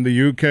in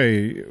the UK,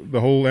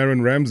 the whole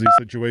Aaron Ramsey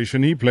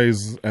situation. He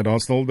plays at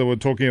Arsenal. They were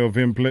talking of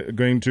him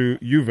going to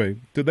Juve.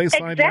 Did they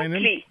sideline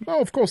him? No,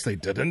 of course they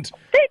didn't.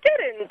 They didn't.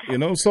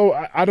 So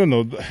I don't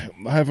know.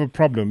 I have a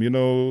problem,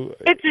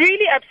 It's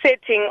really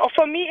upsetting.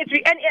 For me,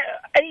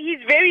 and he's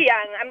very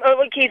young.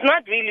 Okay, he's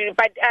not really,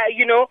 but,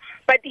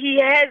 but he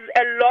has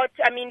a lot.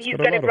 I mean, he's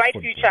got a bright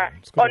future,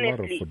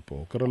 honestly.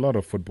 Got a lot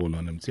of football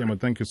on him. Siama,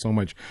 thank you so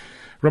much.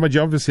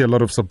 Ramaji, obviously a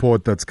lot of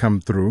support that's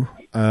come through.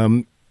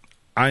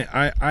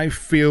 I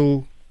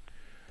feel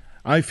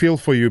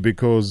for you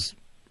because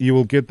you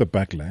will get the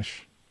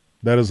backlash.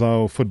 That is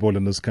how football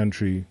in this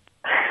country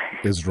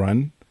is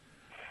run.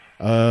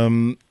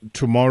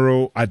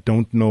 Tomorrow, I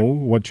don't know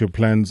what your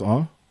plans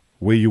are,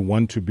 where you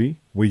want to be,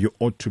 where you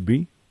ought to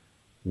be,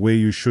 where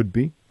you should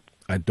be.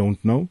 I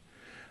don't know.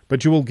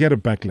 But you will get a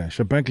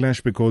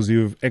backlash because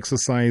you've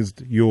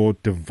exercised your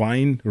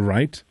divine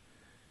right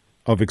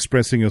of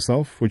expressing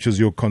yourself, which is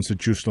your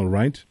constitutional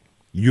right.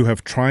 You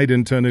have tried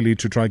internally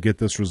to try to get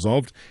this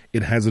resolved.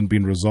 It hasn't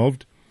been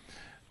resolved.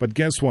 But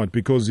guess what?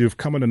 Because you've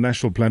come on a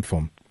national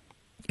platform,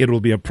 it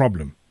will be a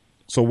problem.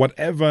 So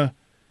whatever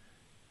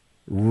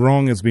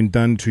wrong has been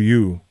done to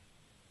you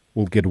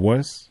will get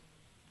worse.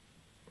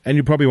 And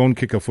you probably won't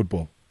kick a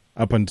football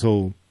up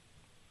until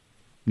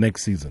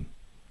next season.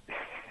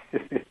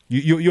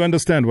 You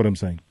understand what I'm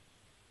saying?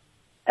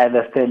 I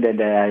understand,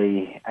 and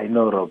I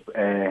know, Rob.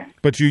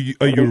 But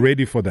are you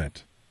ready for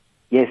that?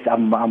 Yes,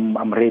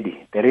 I'm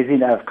ready. The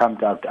reason I've come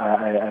out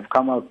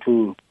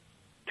to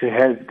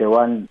help the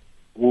one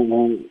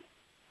who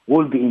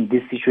will be in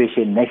this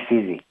situation next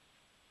season,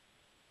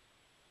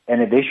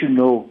 and they should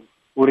know,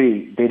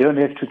 Uri, they don't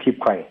have to keep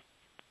quiet.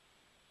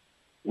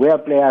 We are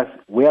players.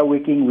 We are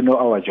working. We know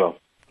our job.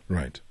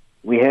 Right.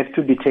 We have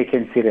to be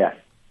taken serious.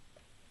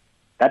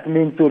 That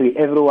means, Uri,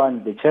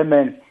 everyone, the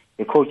chairman,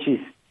 the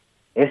coaches,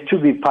 has to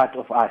be part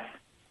of us.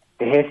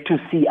 They have to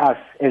see us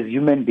as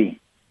human beings.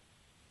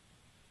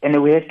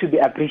 And we have to be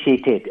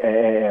appreciated,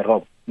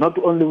 Rob, not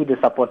only with the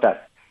supporters.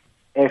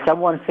 As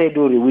someone said,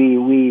 Uri,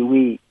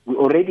 we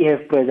already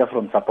have pressure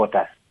from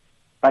supporters.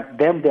 But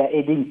them, they are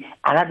adding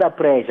another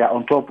pressure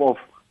on top of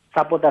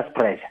supporters'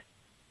 pressure.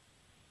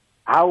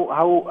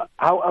 How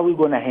are we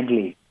going to handle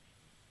it?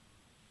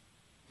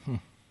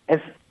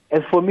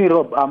 As for me,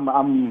 Rob,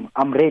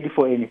 I'm ready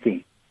for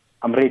anything.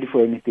 I'm ready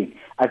for anything.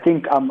 I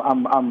think I'm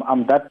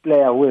that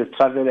player who has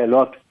traveled a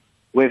lot.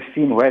 We've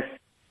seen West,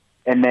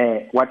 and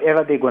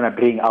whatever they're gonna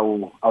bring,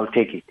 I'll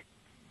take it.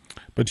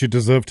 But you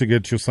deserve to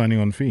get your signing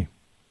on fee.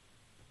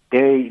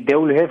 They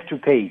will have to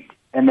pay it,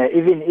 and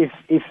even if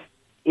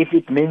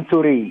it means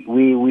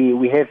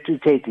we have to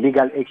take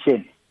legal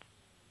action.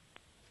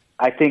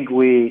 I think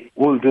we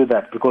will do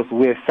that because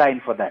we have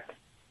signed for that,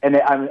 and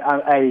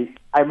I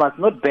must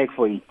not beg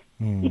for it.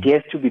 It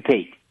has to be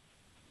paid.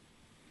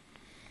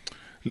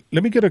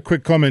 Let me get a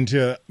quick comment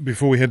here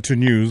before we head to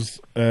news.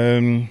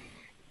 Ntantlo,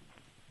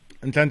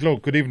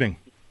 good evening.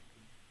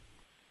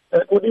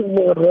 Good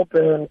evening, Rob,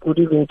 and good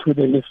evening to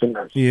the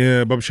listeners.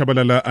 Yeah, Bob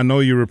Shabalala, I know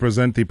you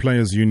represent the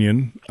Players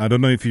Union. I don't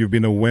know if you've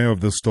been aware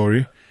of this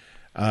story,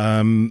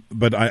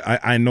 but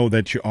I know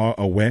that you are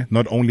aware,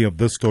 not only of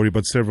this story,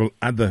 but several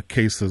other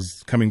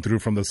cases coming through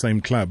from the same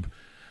club.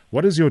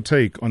 What is your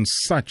take on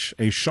such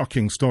a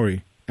shocking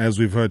story as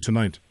we've heard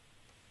tonight?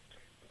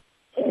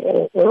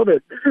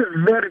 Robert, this is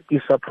very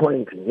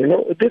disappointing.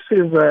 This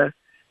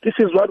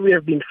is what we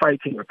have been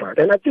fighting about.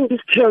 And I think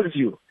this tells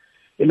you,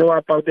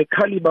 about the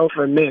caliber of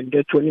a man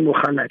that Johnny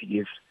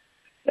Mohanadi is.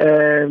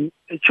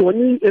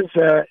 Johnny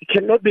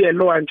cannot be a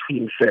law unto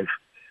himself.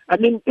 I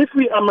mean,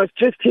 I must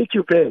just take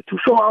you back to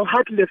show how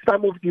heartless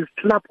some of these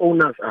club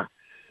owners are.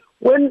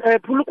 When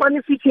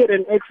Polokwane City had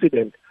an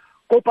accident,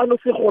 Kopano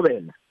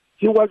Sekhovela,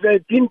 he was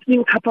deemed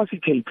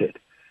incapacitated.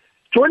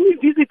 Johnny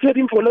visited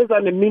him for less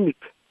than a minute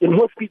in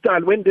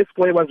hospital when this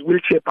boy was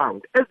wheelchair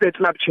bound as the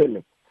club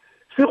chairman.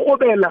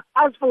 Sekhovela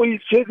asked for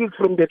his jerseys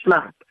from the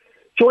club.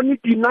 Johnny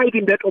denied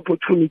him that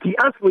opportunity. He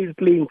asked for his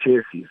playing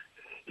jerseys.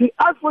 He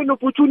asked for an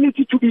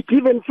opportunity to be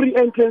given free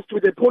entrance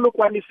to the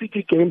Polokwane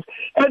City games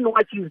and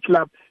watch his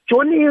club.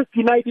 Johnny has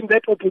denied him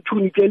that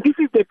opportunity, and this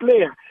is the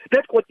player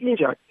that got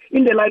injured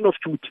in the line of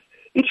duty.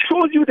 It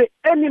shows you the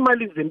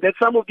animalism that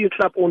some of these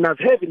club owners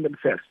have in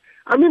themselves.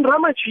 I mean,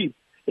 Ramachi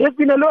has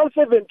been a loyal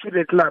servant to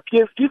the club. He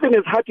has given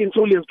his heart and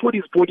soul, he has put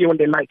his body on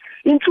the line,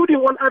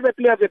 including on other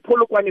players at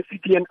Polokwane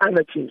City and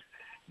other teams.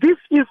 This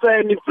is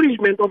an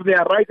infringement of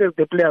their rights as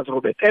the players,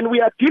 Robert. And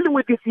we are dealing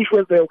with this issue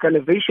as the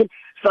organization,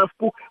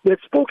 SAFPU. We've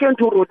spoken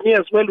to Rodney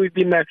as well. We've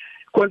been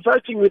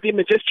consulting with him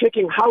and just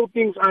checking how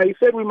things are. He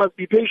said we must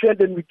be patient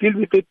and we deal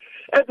with it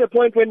at the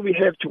point when we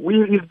have to.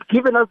 He's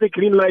given us the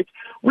green light.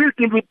 We'll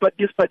deal with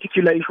this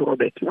particular issue,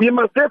 Robert. We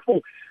must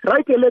therefore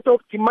write a letter of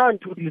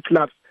demand to these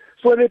clubs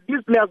so that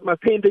these players must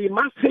train. They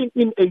must train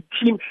in a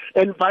team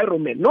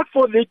environment.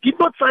 They did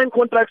not sign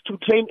contracts to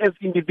train as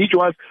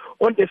individuals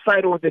on the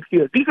side of the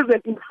field. This is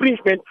an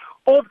infringement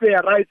of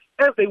their rights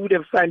as they would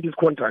have signed these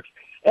contracts.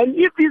 And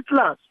if these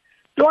clubs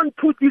don't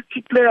put these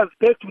players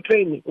back to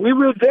training, we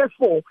will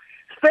therefore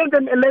send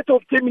them a letter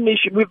of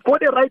termination. We've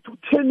got a right to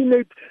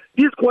terminate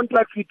these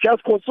contracts with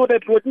Just Cause so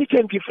that Rodney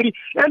can be free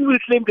and will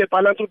claim the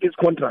balance of these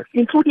contracts,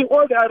 including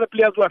all the other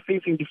players who are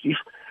facing this issue.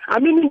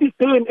 I mean, in this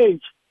day and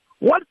age,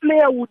 what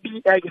player would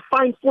be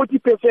fined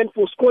 40%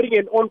 for scoring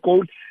an own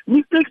goal?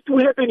 Mistakes to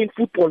happen in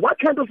football. What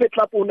kind of a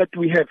club owner do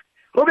we have?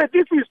 Robert,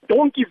 this is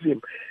donkeyism.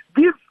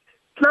 These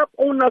club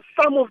owners,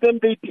 some of them,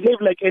 they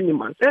behave like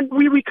animals. And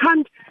we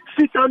can't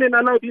sit down and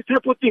allow these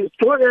type of things.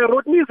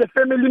 Rodney is a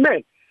family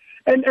man.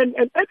 And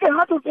at the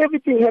heart of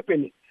everything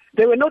happening,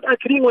 they were not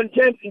agreeing on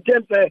terms in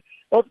terms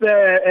of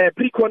the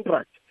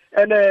pre-contract.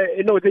 And,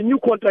 the new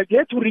contract, he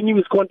had to renew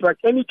his contract.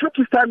 And he took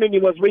his time and he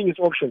was weighing his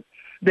options.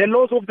 The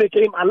laws of the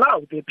game allow,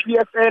 the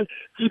PSL,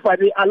 FIFA,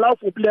 they allow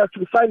for players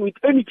to sign with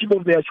any team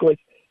of their choice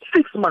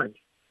 6 months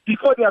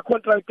before their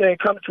contract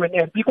comes to an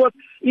end, because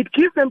it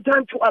gives them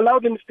time to allow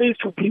them space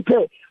to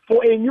prepare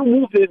for a new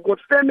move. They've got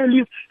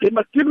families. They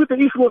must deal with the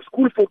issue of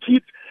school for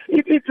kids.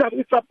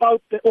 It's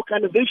about the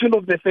organization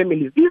of the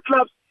families. These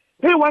clubs,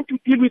 they want to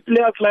deal with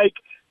players like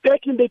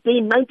back in the day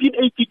in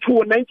 1982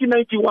 or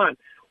 1991,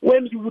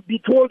 when you would be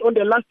told on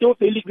the last day of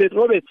the league that,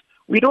 Robert,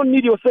 we don't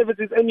need your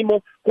services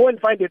anymore. Go and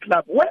find a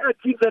club. Where are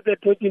teams at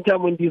that point in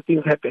time when these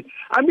things happen?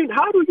 I mean,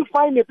 how do you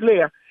find a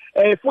player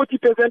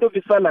 40% of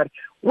his salary?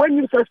 When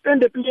you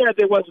suspend the player,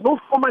 there was no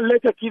formal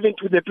letter given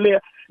to the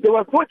player. There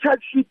was no charge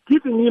sheet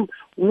giving him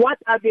what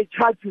are the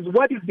charges,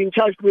 what is being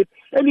charged with.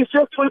 And he's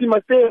just told he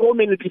must stay at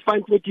home and be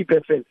fined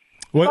 40%.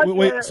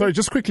 Wait, sorry,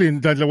 just quickly,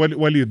 Ndladla,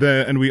 while you're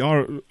there, and we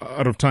are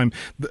out of time.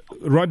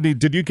 Rodney,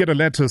 did you get a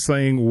letter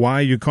saying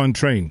why you can't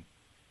train?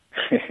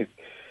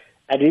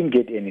 I didn't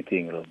get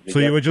anything, Rob. So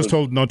you were just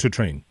told not to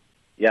train?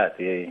 Yes,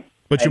 yeah.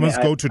 But you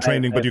must go to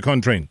training, but you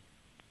can't train?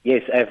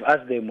 Yes, I've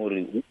asked them,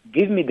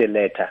 give me the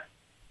letter.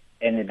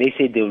 And they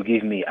said they will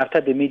give me. After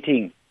the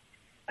meeting,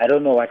 I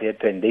don't know what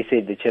happened. They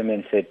said the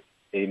chairman said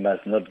they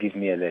must not give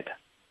me a letter.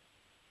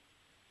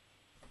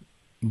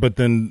 But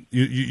then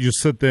you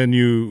sit there and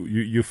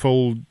you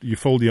fold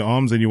your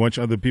arms and you watch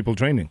other people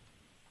training.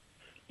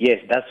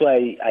 Yes, that's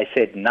why I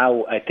said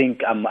now I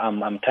think I'm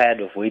tired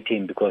of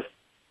waiting, because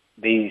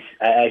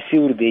I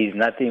feel there is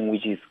nothing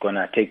which is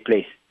gonna take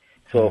place.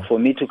 So for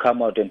me to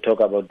come out and talk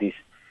about this,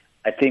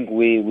 I think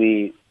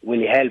we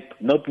will help,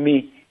 not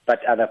me,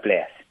 but other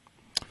players.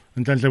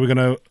 And we're going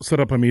to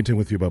set up a meeting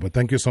with you, Baba.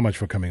 Thank you so much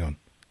for coming on.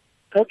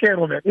 Okay,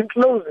 Robert. In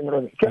closing,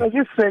 Rodney, can I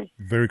just say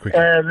very quickly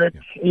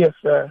yes,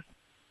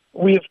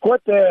 we've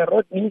got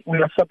Rodney. We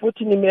are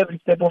supporting him every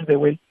step of the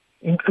way,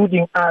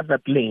 including other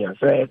players.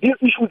 These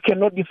issues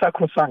cannot be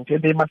sacrosanct.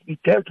 They must be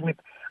dealt with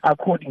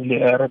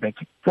accordingly, Robert.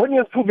 Rodney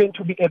has proven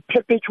to be a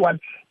perpetual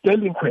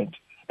delinquent,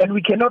 and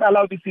we cannot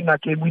allow this in our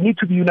game. We need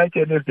to be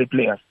united as the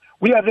players.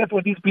 We are there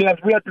for these players.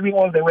 We are doing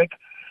all the work,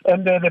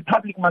 and the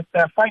public must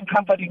find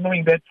comfort in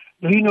knowing that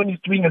the union is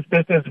doing as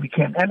best as we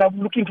can. And I'm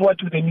looking forward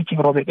to the meeting,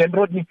 Robert. And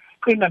Rodney,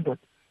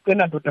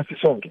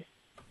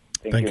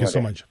 thank you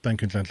so much.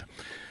 Thank you, Ndladla.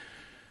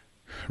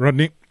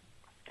 Rodney,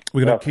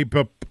 we're going to keep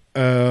up.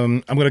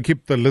 I'm going to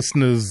keep the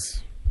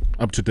listeners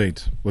up to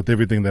date with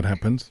everything that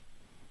happens.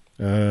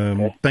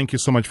 Okay. Thank you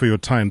so much for your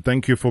time.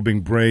 Thank you for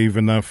being brave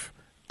enough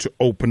to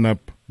open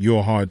up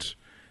your heart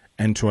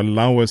and to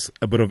allow us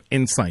a bit of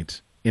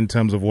insight in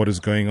terms of what is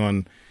going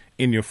on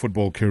in your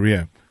football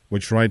career,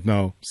 which right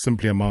now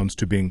simply amounts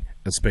to being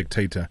a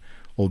spectator.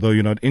 Although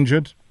you're not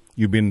injured,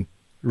 you've been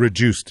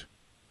reduced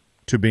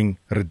to being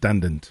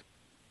redundant,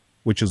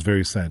 which is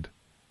very sad.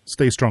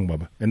 Stay strong,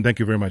 Baba, and thank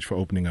you very much for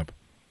opening up.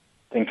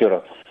 Thank you,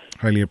 Rob.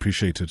 Highly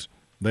appreciated.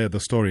 There,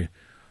 the story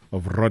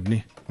of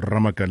Rodney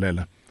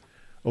Ramagalela.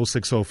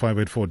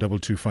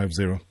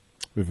 060-584-2250.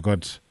 We've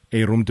got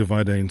a room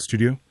divider in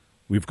studio.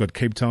 We've got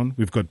Cape Town.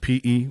 We've got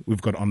PE.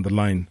 We've got On the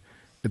Line.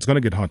 It's going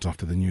to get hot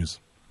after the news.